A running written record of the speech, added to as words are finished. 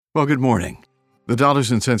Well, good morning. The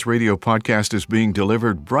Dollars and Cents Radio podcast is being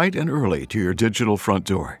delivered bright and early to your digital front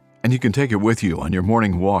door, and you can take it with you on your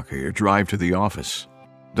morning walk or your drive to the office.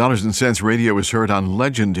 Dollars and Cents Radio is heard on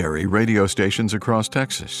legendary radio stations across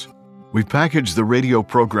Texas. We've packaged the radio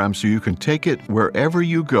program so you can take it wherever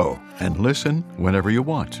you go and listen whenever you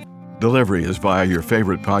want. Delivery is via your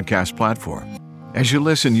favorite podcast platform. As you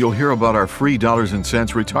listen, you'll hear about our free Dollars and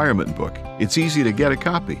Cents retirement book. It's easy to get a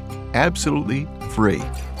copy, absolutely free.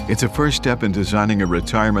 It's a first step in designing a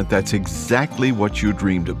retirement that's exactly what you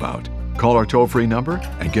dreamed about. Call our toll-free number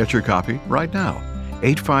and get your copy right now,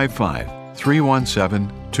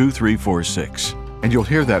 855-317-2346. And you'll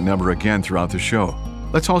hear that number again throughout the show.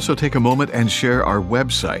 Let's also take a moment and share our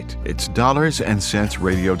website. It's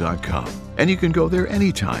dollarsandcentsradio.com. And you can go there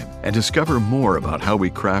anytime and discover more about how we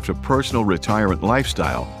craft a personal retirement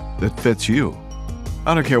lifestyle that fits you.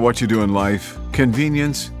 I don't care what you do in life,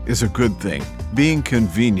 convenience is a good thing. Being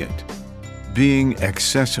convenient, being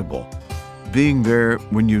accessible, being there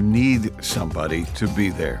when you need somebody to be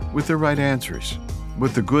there with the right answers,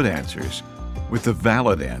 with the good answers, with the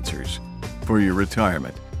valid answers for your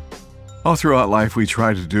retirement. All throughout life, we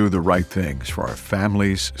try to do the right things for our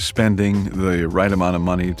families, spending the right amount of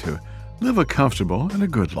money to live a comfortable and a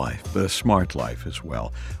good life, but a smart life as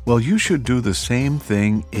well. Well, you should do the same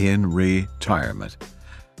thing in retirement.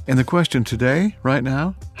 And the question today, right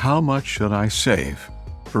now, how much should I save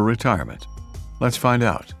for retirement? Let's find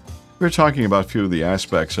out. We're talking about a few of the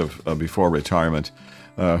aspects of before retirement,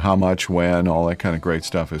 how much, when, all that kind of great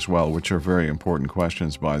stuff as well, which are very important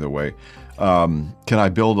questions, by the way. Can I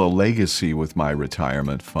build a legacy with my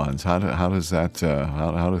retirement funds? How does that?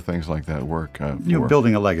 How do things like that work?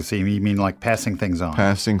 Building a legacy. You mean like passing things on?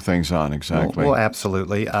 Passing things on, exactly. Well,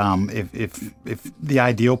 absolutely. If the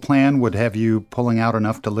ideal plan would have you pulling out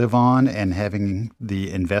enough to live on and having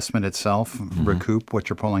the investment itself recoup what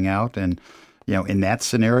you're pulling out, and in that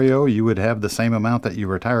scenario, you would have the same amount that you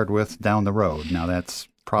retired with down the road. Now that's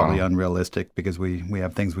probably unrealistic because we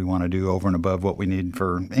have things we want to do over and above what we need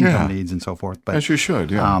for income needs and so forth. But, as you should,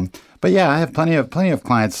 yeah. But I have plenty of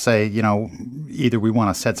clients say, either we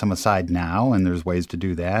want to set some aside now, and there's ways to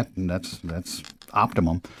do that, and that's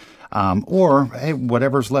optimum. Or, hey,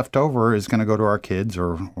 whatever's left over is going to go to our kids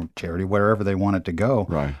or charity, wherever they want it to go.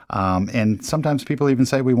 Right. And sometimes people even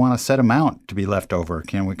say we want a set amount to be left over.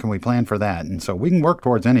 Can we plan for that? And so we can work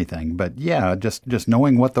towards anything. But just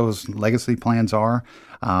knowing what those legacy plans are,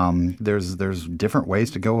 there's different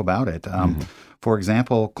ways to go about it. For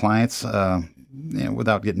example, clients.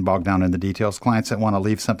 Without getting bogged down in the details, clients that want to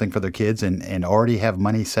leave something for their kids and already have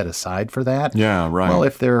money set aside for that. Yeah, right. Well,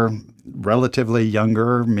 if they're relatively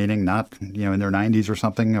younger, meaning not in their 90s or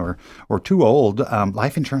something, or too old,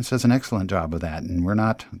 life insurance does an excellent job of that. And we're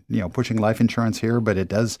not pushing life insurance here, but it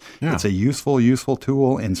does. Yeah. It's a useful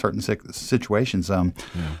tool in certain situations.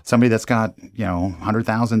 Somebody that's got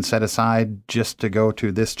 $100,000 set aside just to go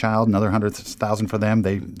to this child, another $100,000 for them,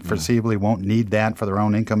 they foreseeably won't need that for their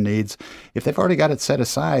own income needs. If they've already got it set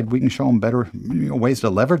aside, we can show them better ways to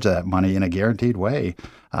leverage that money in a guaranteed way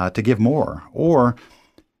to give more, or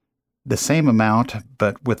the same amount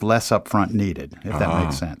but with less upfront needed, if that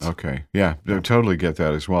makes sense. Okay. Yeah, I totally get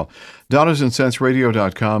that as well.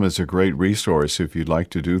 DollarsandCentsRadio.com is a great resource if you'd like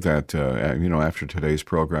to do that, after today's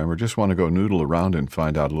program, or just want to go noodle around and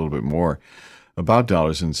find out a little bit more about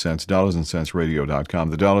Dollars and Cents, DollarsandCentsRadio.com.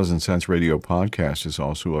 The Dollars and Cents Radio podcast is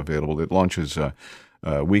also available. It launches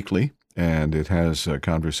weekly, and it has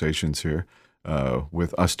conversations here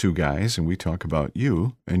with us two guys, and we talk about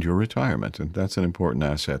you and your retirement, and that's an important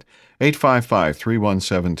asset.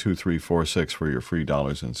 855-317-2346 for your free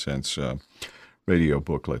Dollars and Cents radio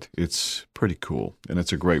booklet. It's pretty cool, and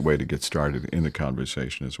it's a great way to get started in the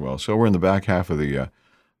conversation as well. So we're in the back half of the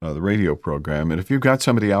radio program, and if you've got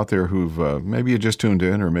somebody out there who've maybe you just tuned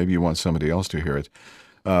in, or maybe you want somebody else to hear it,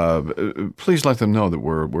 please let them know that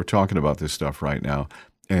we're talking about this stuff right now.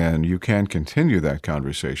 And you can continue that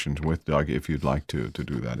conversation with Doug if you'd like to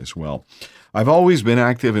do that as well. I've always been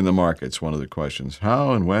active in the markets, one of the questions.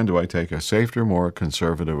 How and when do I take a safer, more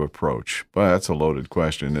conservative approach? Well, that's a loaded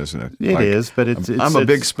question, isn't it? It is, but I'm a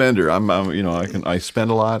big spender. I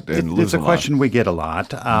spend a lot and lose a lot. It's a question we get a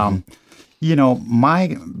lot. We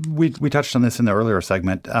touched on this in the earlier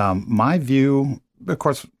segment. My view, of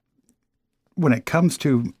course, when it comes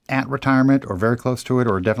to at retirement or very close to it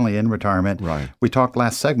or definitely in retirement, right. We talked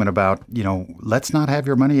last segment about, let's not have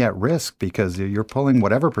your money at risk because you're pulling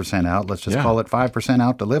whatever percent out. Let's just call it 5%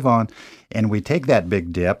 out to live on. And we take that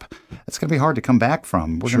big dip. It's going to be hard to come back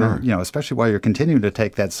from. We're going to, especially while you're continuing to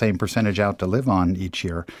take that same percentage out to live on each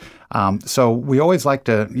year. So we always like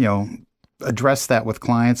to, address that with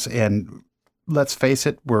clients and let's face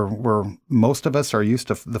it, we're most of us are used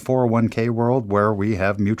to the 401k world where we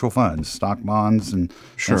have mutual funds, stock bonds, and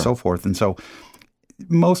so forth. And so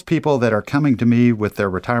most people that are coming to me with their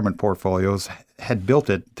retirement portfolios had built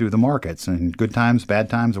it through the markets, and good times, bad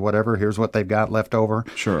times, or whatever. Here's what they've got left over.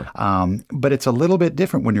 Sure. But it's a little bit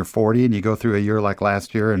different when you're 40 and you go through a year like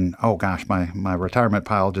last year and, oh gosh, my retirement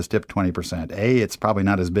pile just dipped 20%. It's probably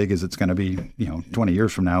not as big as it's going to be, 20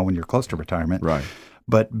 years from now when you're close to retirement. Right.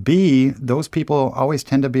 But B, those people always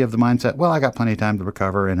tend to be of the mindset, well, I got plenty of time to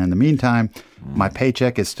recover. And in the meantime, my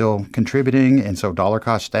paycheck is still contributing. And so dollar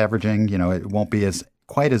cost averaging, it won't be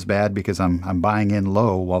quite as bad because I'm buying in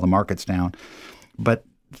low while the market's down. But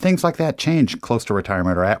things like that change close to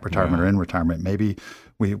retirement or at retirement or in retirement. Maybe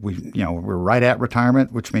we're right at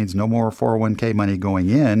retirement, which means no more 401k money going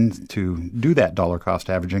in to do that dollar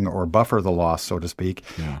cost averaging or buffer the loss, so to speak.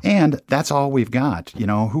 Yeah. And that's all we've got.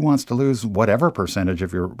 Who wants to lose whatever percentage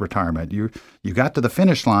of your retirement? You got to the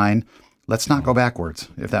finish line. Let's not go backwards,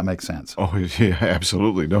 if that makes sense. Oh, yeah,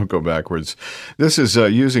 absolutely. Don't go backwards. This is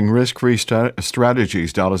using risk-free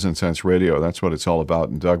strategies, Dollars and Cents Radio. That's what it's all about,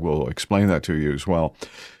 and Doug will explain that to you as well,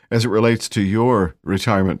 as it relates to your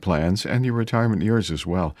retirement plans and your retirement years as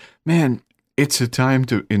well. Man, it's a time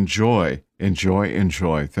to enjoy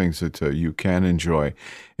things that you can enjoy.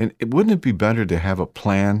 And wouldn't it be better to have a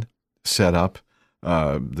plan set up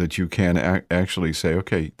that you can actually say,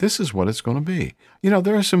 okay, this is what it's going to be.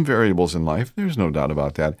 There are some variables in life. There's no doubt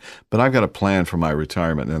about that. But I've got a plan for my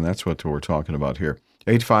retirement, and that's what we're talking about here.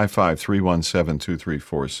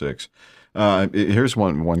 855-317-2346. Here's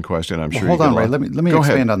one question. I'm sure. Hold on, Ray. Let me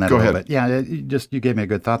expand on that a little bit. Yeah, you gave me a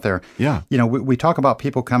good thought there. Yeah. We talk about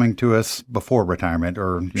people coming to us before retirement,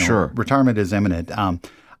 or retirement is imminent.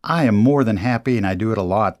 I am more than happy, and I do it a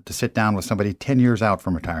lot, to sit down with somebody 10 years out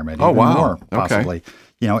from retirement. Oh, wow. More, possibly.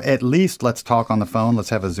 Okay. At least let's talk on the phone. Let's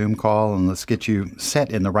have a Zoom call, and let's get you set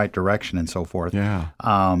in the right direction and so forth. Yeah.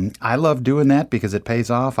 I love doing that because it pays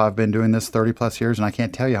off. I've been doing this 30 plus years, and I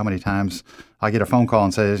can't tell you how many times I get a phone call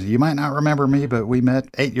and says, you might not remember me, but we met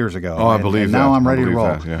 8 years ago. Oh, I believe and that. Now I'm ready to roll.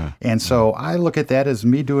 That, yeah. And so I look at that as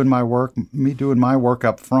me doing my work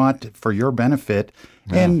up front for your benefit.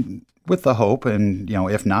 Yeah. And with the hope, and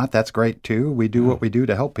if not, that's great too. We do what we do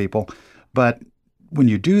to help people. But when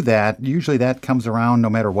you do that, usually that comes around no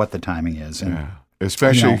matter what the timing is. And,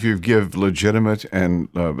 especially if you give legitimate and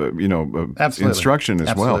instruction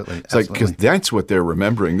as well. It's like, because that's what they're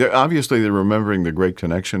remembering. They're remembering the great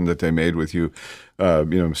connection that they made with you,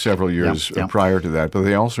 several years prior to that. But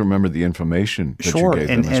they also remember the information that you gave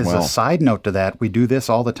them as well. And as a side note to that, we do this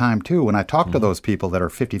all the time too. When I talk to those people that are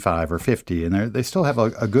 55 or 50, and they still have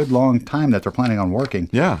a good long time that they're planning on working.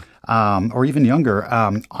 Yeah. Or even younger.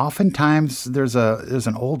 Oftentimes, there's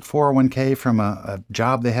an old 401k from a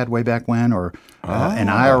job they had way back when, or an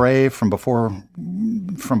IRA from before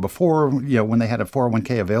when they had a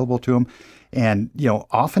 401k available to them. And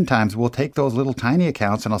oftentimes we'll take those little tiny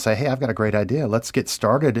accounts, and I'll say, hey, I've got a great idea. Let's get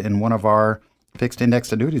started in one of our fixed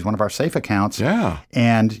indexed annuities, one of our safe accounts. Yeah.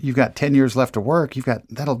 And you've got 10 years left to work.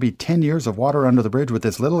 That'll be 10 years of water under the bridge with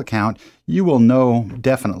this little account. You will know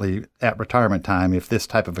definitely at retirement time if this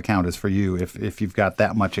type of account is for you, if you've got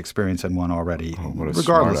that much experience in one already,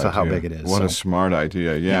 regardless of how big it is. What a smart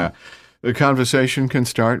idea. Yeah. The conversation can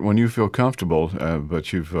start when you feel comfortable, but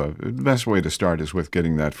the best way to start is with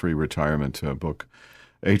getting that free retirement book.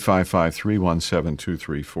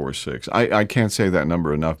 855-317-2346. I can't say that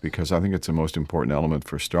number enough because I think it's the most important element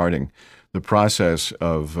for starting the process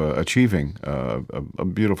of achieving a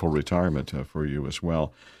beautiful retirement for you as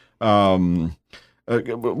well.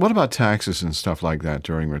 What about taxes and stuff like that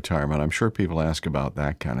during retirement? I'm sure people ask about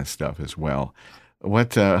that kind of stuff as well.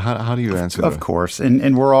 How do you answer that? Of course,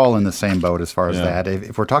 and we're all in the same boat as far as that.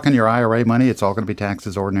 If we're talking your IRA money, it's all going to be taxed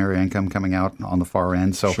as ordinary income coming out on the far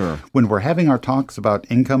end. So when we're having our talks about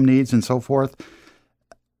income needs and so forth,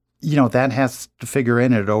 that has to figure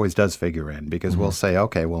in, and it always does figure in, because we'll say,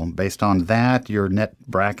 okay, well, based on that, your net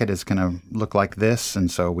bracket is going to look like this,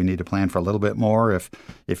 and so we need to plan for a little bit more.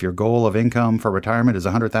 If your goal of income for retirement is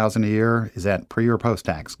 $100,000 a year, is that pre or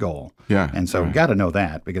post-tax goal? Yeah. And so we've got to know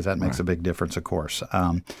that, because that makes a big difference, of course.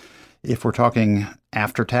 If we're talking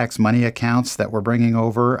after-tax money accounts that we're bringing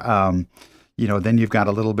over, then you've got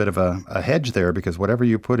a little bit of a hedge there, because whatever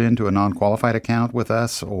you put into a non-qualified account with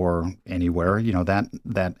us or anywhere,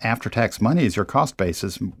 that after-tax money is your cost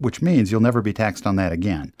basis, which means you'll never be taxed on that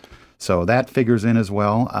again. So that figures in as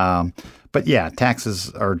well. But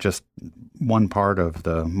taxes are just one part of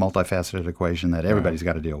the multifaceted equation that everybody's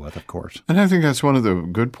got to deal with, of course. And I think that's one of the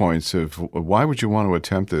good points of why would you want to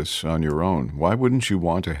attempt this on your own? Why wouldn't you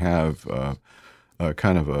want to have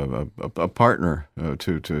kind of a partner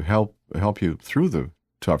to help you through the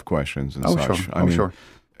tough questions and such. Sure. I mean, sure.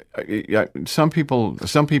 Yeah, some people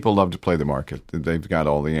love to play the market. They've got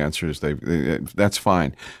all the answers. That's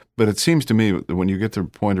fine. But it seems to me that when you get to the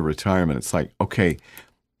point of retirement, it's like, okay,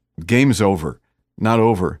 game's over. Not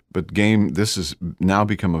over, but this has now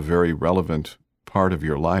become a very relevant part of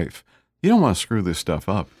your life. You don't want to screw this stuff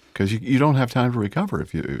up because you don't have time to recover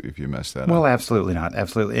if you mess that up. Well, absolutely not.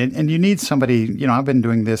 Absolutely. And you need somebody, I've been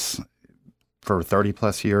doing this for 30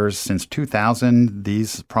 plus years. Since 2000,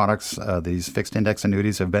 these products, these fixed index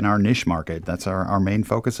annuities have been our niche market. That's our main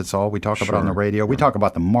focus. It's all we talk about on the radio. We talk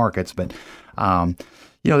about the markets, but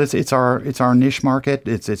it's our niche market.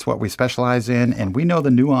 It's what we specialize in, and we know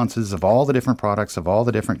the nuances of all the different products of all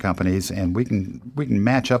the different companies, and we can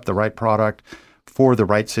match up the right product for the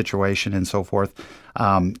right situation and so forth.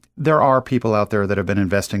 There are people out there that have been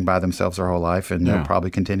investing by themselves their whole life, and they'll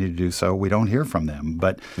probably continue to do so. We don't hear from them.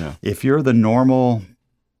 But if you're the normal,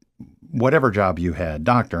 whatever job you had,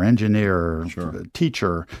 doctor, engineer,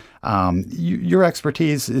 teacher, your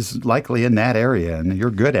expertise is likely in that area, and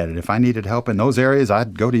you're good at it. If I needed help in those areas,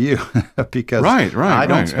 I'd go to you because I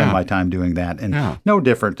don't spend my time doing that. And no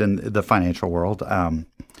different in the financial world.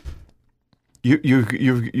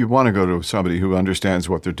 You want to go to somebody who understands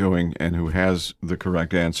what they're doing and who has the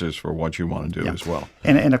correct answers for what you want to do as well.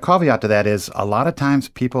 And a caveat to that is a lot of times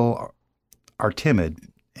people are timid,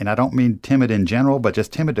 and I don't mean timid in general, but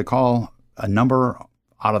just timid to call a number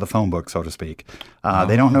out of the phone book, so to speak.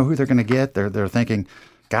 They don't know who they're going to get. They're thinking,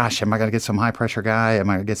 gosh, am I going to get some high pressure guy? Am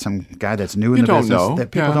I going to get some guy that's new in the business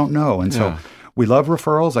that people don't know? And so we love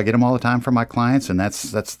referrals. I get them all the time from my clients, and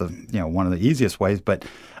that's the one of the easiest ways. But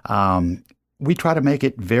we try to make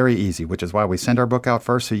it very easy, which is why we send our book out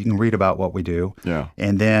first so you can read about what we do. Yeah.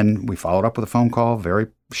 And then we follow it up with a phone call, very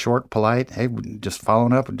short, polite. Hey, just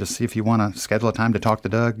following up, just see if you want to schedule a time to talk to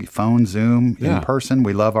Doug, phone, Zoom, in person.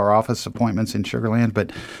 We love our office appointments in Sugar Land,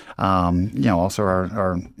 but also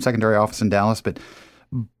our secondary office in Dallas. But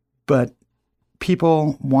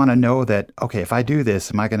people want to know that, okay, if I do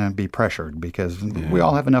this, am I going to be pressured? Because we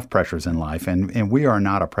all have enough pressures in life, and we are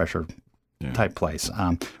not a pressure type place.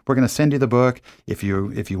 We're going to send you the book. If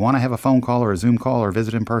you want to have a phone call or a Zoom call or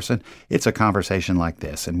visit in person, it's a conversation like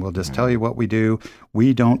this, and we'll just tell you what we do.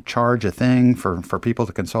 We don't charge a thing for people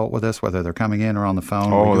to consult with us, whether they're coming in or on the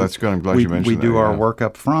phone. Oh, that's good. I'm glad you mentioned that. We do our work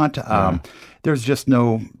up front. There's just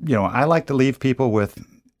no, I like to leave people with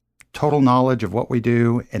total knowledge of what we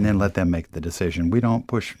do and then let them make the decision. We don't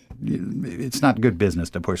push. It's not good business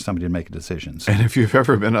to push somebody to make decisions. And if you've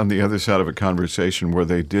ever been on the other side of a conversation where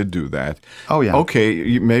they did do that,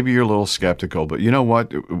 okay, maybe you're a little skeptical, but you know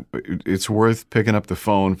what? It's worth picking up the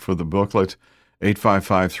phone for the booklet,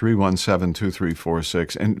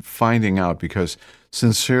 855-317-2346, and finding out, because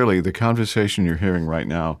sincerely, the conversation you're hearing right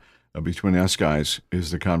now between us guys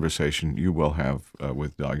is the conversation you will have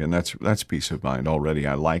with Doug, and that's peace of mind already.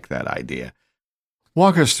 I like that idea.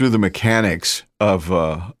 Walk us through the mechanics of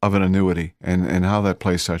an annuity and how that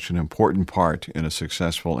plays such an important part in a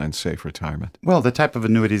successful and safe retirement. Well, the type of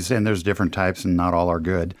annuities, and there's different types, and not all are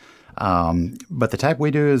good. But the type we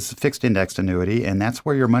do is fixed indexed annuity, and that's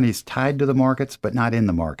where your money's tied to the markets but not in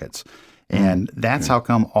the markets. And that's how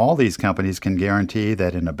come all these companies can guarantee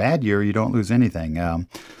that in a bad year you don't lose anything.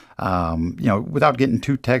 Without getting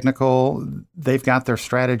too technical, they've got their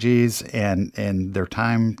strategies and they're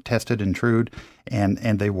time tested and true,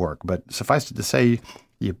 and they work. But suffice it to say,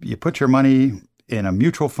 you put your money in a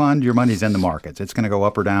mutual fund, your money's in the markets. It's going to go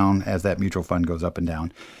up or down as that mutual fund goes up and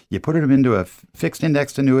down. You put it into a fixed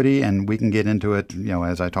indexed annuity, and we can get into it,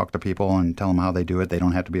 as I talk to people and tell them how they do it. They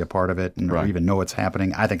don't have to be a part of it or even know what's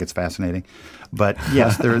happening. I think it's fascinating. But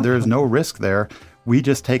yes, there is no risk there. We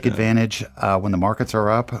just take advantage when the markets are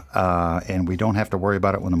up, and we don't have to worry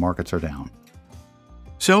about it when the markets are down.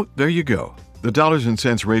 So there you go. The Dollars and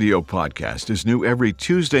Cents Radio podcast is new every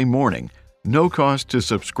Tuesday morning. No cost to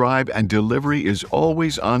subscribe, and delivery is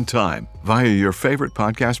always on time via your favorite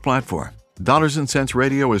podcast platform. Dollars and Cents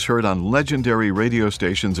Radio is heard on legendary radio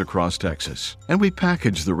stations across Texas, and we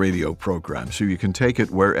package the radio program so you can take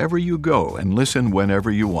it wherever you go and listen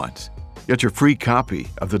whenever you want. Get your free copy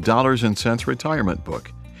of the Dollars and Cents Retirement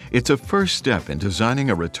Book. It's a first step in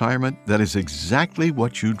designing a retirement that is exactly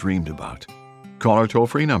what you dreamed about. Call our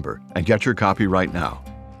toll-free number and get your copy right now,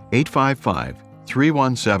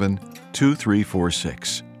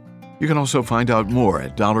 855-317-2346. You can also find out more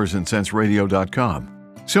at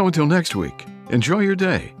dollarsandcentsradio.com. So until next week, enjoy your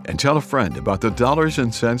day and tell a friend about the Dollars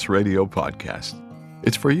and Cents Radio podcast.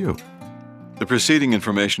 It's for you. The preceding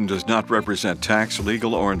information does not represent tax,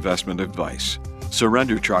 legal, or investment advice.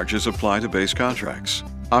 Surrender charges apply to base contracts.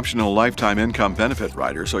 Optional lifetime income benefit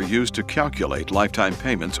riders are used to calculate lifetime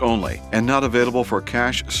payments only and not available for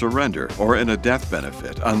cash surrender or in a death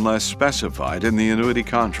benefit unless specified in the annuity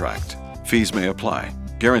contract. Fees may apply.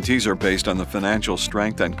 Guarantees are based on the financial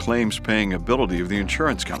strength and claims-paying ability of the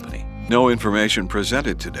insurance company. No information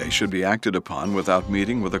presented today should be acted upon without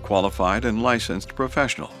meeting with a qualified and licensed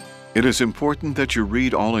professional. It is important that you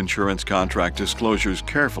read all insurance contract disclosures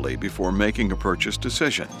carefully before making a purchase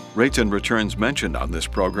decision. Rates and returns mentioned on this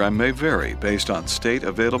program may vary based on state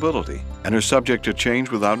availability and are subject to change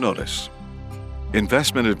without notice.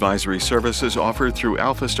 Investment advisory services offered through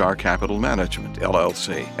AlphaStar Capital Management,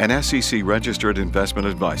 LLC, an SEC-registered investment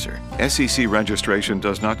advisor. SEC registration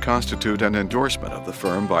does not constitute an endorsement of the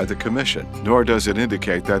firm by the Commission, nor does it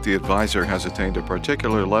indicate that the advisor has attained a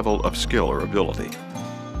particular level of skill or ability.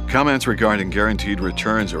 Comments regarding guaranteed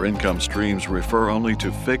returns or income streams refer only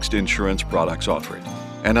to fixed insurance products offered,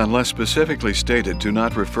 and unless specifically stated, do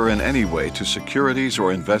not refer in any way to securities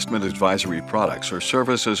or investment advisory products or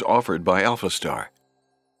services offered by AlphaStar.